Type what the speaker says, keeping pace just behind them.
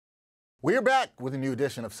We're back with a new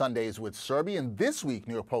edition of Sundays with Serby, and this week,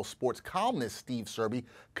 New York Post sports columnist Steve Serby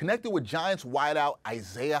connected with Giants wideout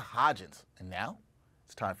Isaiah Hodgins. And now,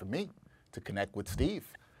 it's time for me to connect with Steve.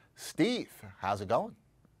 Steve, how's it going?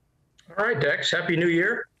 All right, Dex. Happy New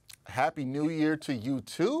Year. Happy New Year to you,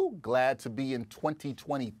 too. Glad to be in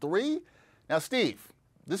 2023. Now, Steve,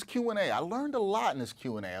 this Q&A, I learned a lot in this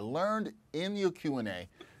Q&A. I learned in your Q&A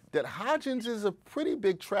that Hodgins is a pretty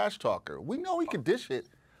big trash talker. We know he could dish it,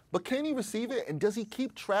 but can he receive it? And does he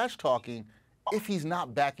keep trash talking if he's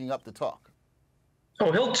not backing up the talk?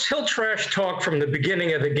 Oh, he'll trash talk from the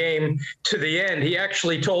beginning of the game to the end. He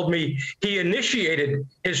actually told me he initiated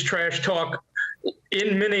his trash talk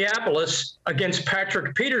in Minneapolis against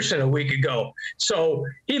Patrick Peterson a week ago. So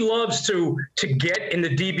he loves to get in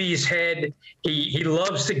the DB's head. He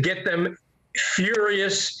loves to get them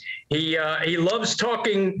furious. He loves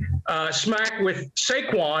talking smack with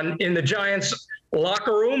Saquon in the Giants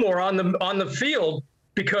locker room or on the field,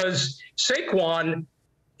 because Saquon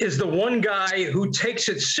is the one guy who takes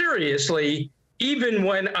it seriously even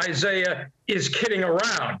when Isaiah is kidding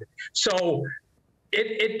around. So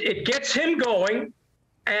it gets him going,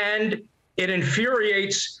 and it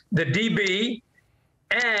infuriates the DB,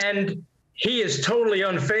 and he is totally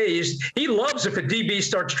unfazed. He loves if a DB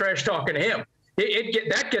starts trash talking him.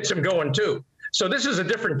 That gets him going too. So this is a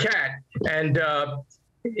different cat, and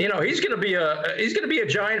he's going to be a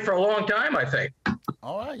Giant for a long time, I think.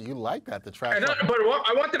 All right, you like that, the trash. But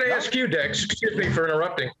I wanted to ask you, Dex. Excuse me for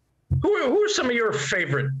interrupting. Who are some of your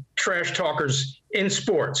favorite trash talkers in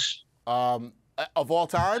sports? Of all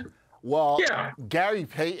time? Well, yeah. Gary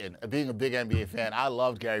Payton, being a big NBA fan, I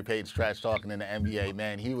loved Gary Payton's trash talking in the NBA,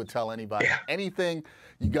 man. He would tell anybody anything.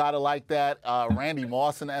 You got to like that. Randy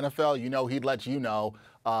Moss in the NFL, he'd let you know.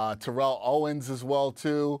 Terrell Owens as well,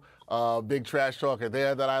 too. Big trash talker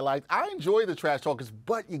there that I liked. I enjoy the trash talkers,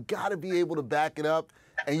 but you got to be able to back it up,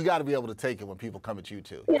 and you got to be able to take it when people come at you,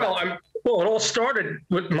 too. Well, it all started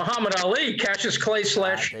with Muhammad Ali. Cassius Clay /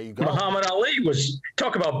 Muhammad Ali was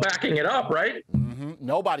talk about backing it up, right? Mm-hmm.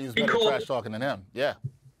 Nobody was better trash talking than him. Yeah.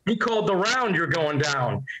 He called the round, "You're going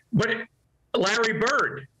down." But Larry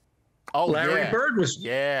Bird. Oh, Larry Bird was.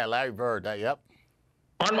 Yeah, Larry Bird. Yep.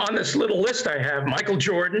 On this little list I have, Michael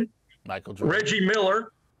Jordan. Reggie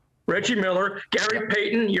Miller, Gary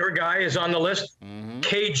Payton, your guy, is on the list. Mm-hmm.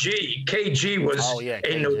 KG was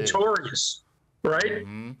a notorious, right?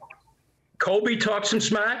 Mm-hmm. Kobe talked some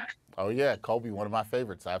smack. Oh, yeah, Kobe, one of my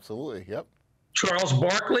favorites, absolutely, yep. Charles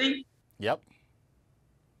Barkley. Yep.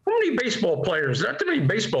 How many baseball players? Not too many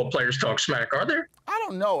baseball players talk smack, are there? I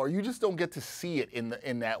don't know, or you just don't get to see it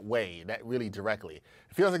in that way, that really directly.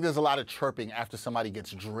 It feels like there's a lot of chirping after somebody gets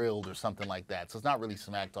drilled or something like that, so it's not really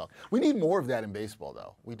smack talk. We need more of that in baseball,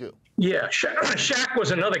 though. We do. Yeah, Shaq was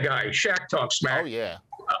another guy. Shaq talked smack. Oh, yeah.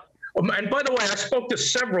 And by the way, I spoke to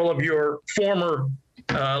several of your former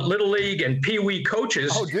Little League and Pee Wee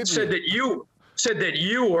coaches. Oh, did you? Said that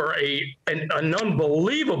you were an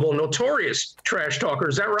unbelievable, notorious trash talker.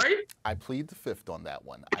 Is that right? I plead the fifth on that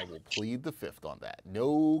one. I will plead the fifth on that.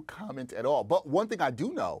 No comment at all. But one thing I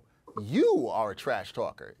do know, you are a trash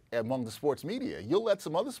talker among the sports media. You'll let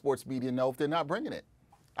some other sports media know if they're not bringing it.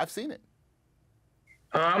 I've seen it.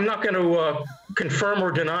 I'm not going to confirm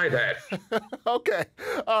or deny that. Okay.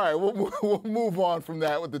 All right. We'll move on from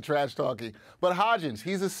that with the trash talking. But Hodgins,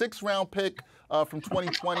 he's a 6th-round pick from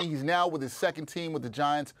 2020. He's now with his second team with the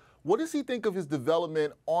Giants. What does he think of his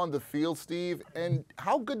development on the field, Steve? And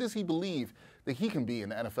how good does he believe that he can be in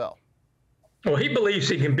the NFL? Well, he believes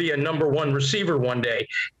he can be a #1 receiver one day.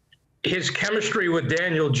 His chemistry with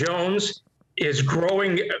Daniel Jones is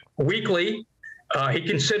growing weekly. He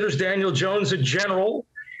considers Daniel Jones a general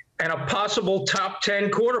and a possible top 10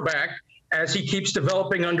 quarterback as he keeps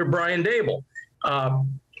developing under Brian Daboll.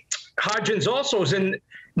 Hodgins also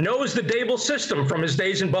knows the Daboll system from his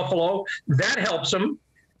days in Buffalo. That helps him.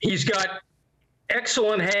 He's got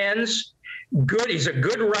excellent hands. He's a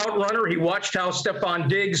good route runner. He watched how Stephon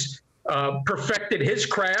Diggs perfected his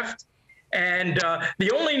craft. And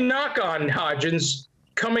the only knock on Hodgins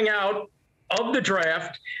coming out of the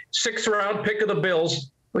draft, 6th-round pick of the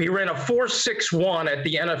Bills, he ran a 4.61 at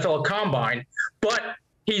the NFL Combine, but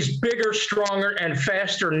he's bigger, stronger, and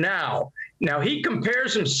faster now. Now, he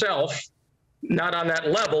compares himself, not on that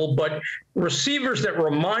level, but receivers that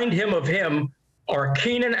remind him of him are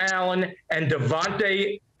Keenan Allen and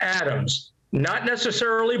Devontae Adams. Not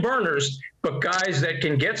necessarily burners, but guys that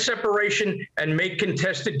can get separation and make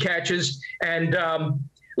contested catches. And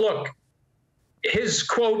look, his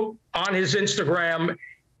quote on his Instagram,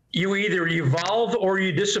 "You either evolve or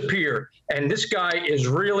you disappear." And this guy is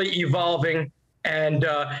really evolving. And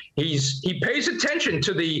he pays attention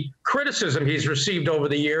to the criticism he's received over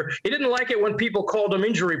the year. He didn't like it when people called him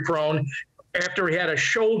injury prone after he had a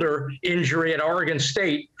shoulder injury at Oregon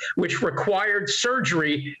State, which required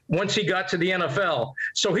surgery once he got to the NFL.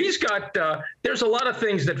 So he's got, there's a lot of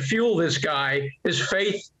things that fuel this guy. His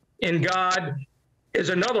faith in God is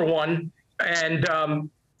another one. And,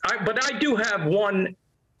 but I do have one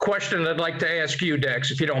question I'd like to ask you,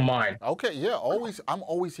 Dex, if you don't mind. Okay, yeah, always. I'm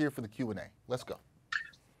always here for the Q&A. Let's go.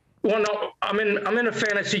 Well, no, I'm in a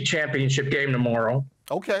fantasy championship game tomorrow.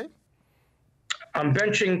 Okay. I'm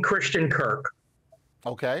benching Christian Kirk.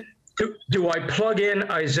 Okay. Do I plug in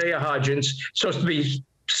Isaiah Hodgins? Supposed to be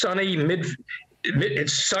sunny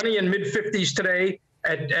it's sunny in mid-50s today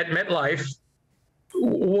at MetLife.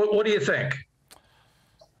 What do you think?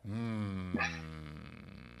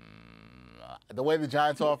 The way the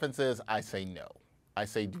Giants offense is, I say no. I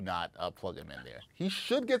say do not plug him in there. He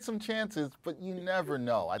should get some chances, but you never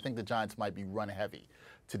know. I think the Giants might be run heavy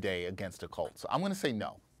today against the Colts. So I'm going to say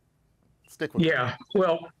no. Stick with Yeah,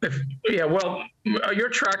 well, your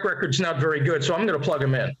track record's not very good, so I'm going to plug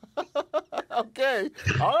him in. Okay.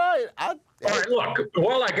 All right. All right, look,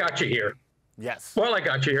 while I got you here. Yes. While I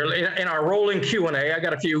got you here, in our rolling Q&A, I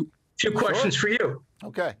got a few questions for you.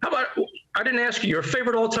 Okay. How about, I didn't ask you, your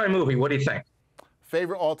favorite all-time movie. What do you think?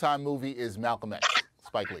 Favorite all-time movie is Malcolm X,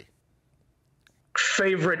 Spike Lee.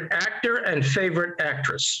 Favorite actor and favorite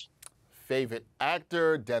actress? Favorite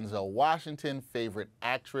actor, Denzel Washington. Favorite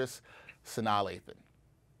actress, Sanaa Lathan.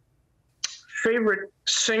 Favorite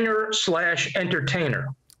singer/entertainer?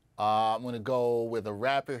 I'm going to go with a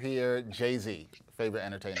rapper here, Jay-Z. Favorite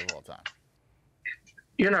entertainer of all time.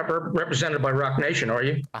 You're not represented by Rock Nation, are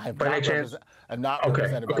you? I'm not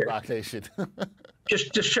represented by Rock Nation.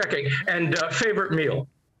 just checking. And favorite meal?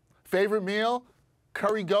 Favorite meal,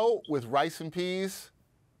 curry goat with rice and peas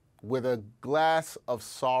with a glass of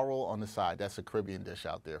sorrel on the side. That's a Caribbean dish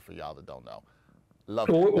out there for y'all that don't know. Love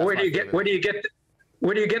it. Where do you get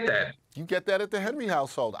that? You get that at the Henry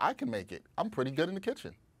household. I can make it. I'm pretty good in the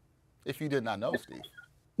kitchen. If you did not know, Steve.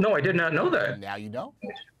 No, I did not know that. Now you know.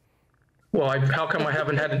 Well, how come I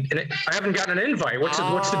haven't gotten an invite? What's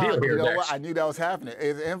the deal here? You know what? I knew that was happening.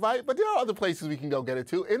 It's an invite, but there are other places we can go get it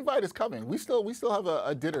to. Invite is coming. We still have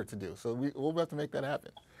a dinner to do, so we'll have to make that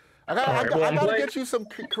happen. I got to get you some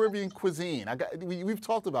Caribbean cuisine. We've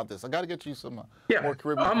talked about this. I got to get you some more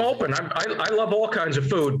Caribbean. I'm open. I love all kinds of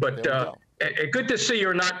food, but good to see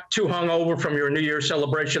you're not too hungover from your New Year's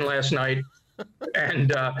celebration last night.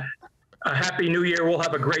 And a happy New Year. We'll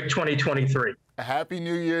have a great 2023. A happy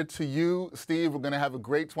New Year to you, Steve. We're going to have a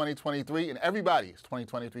great 2023. And everybody, as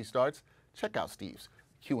 2023 starts, check out Steve's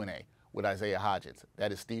Q&A with Isaiah Hodgins.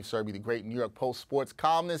 That is Steve Serby, the great New York Post sports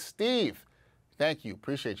columnist. Steve, thank you.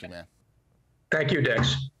 Appreciate you, man. Thank you,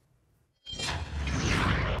 Dex.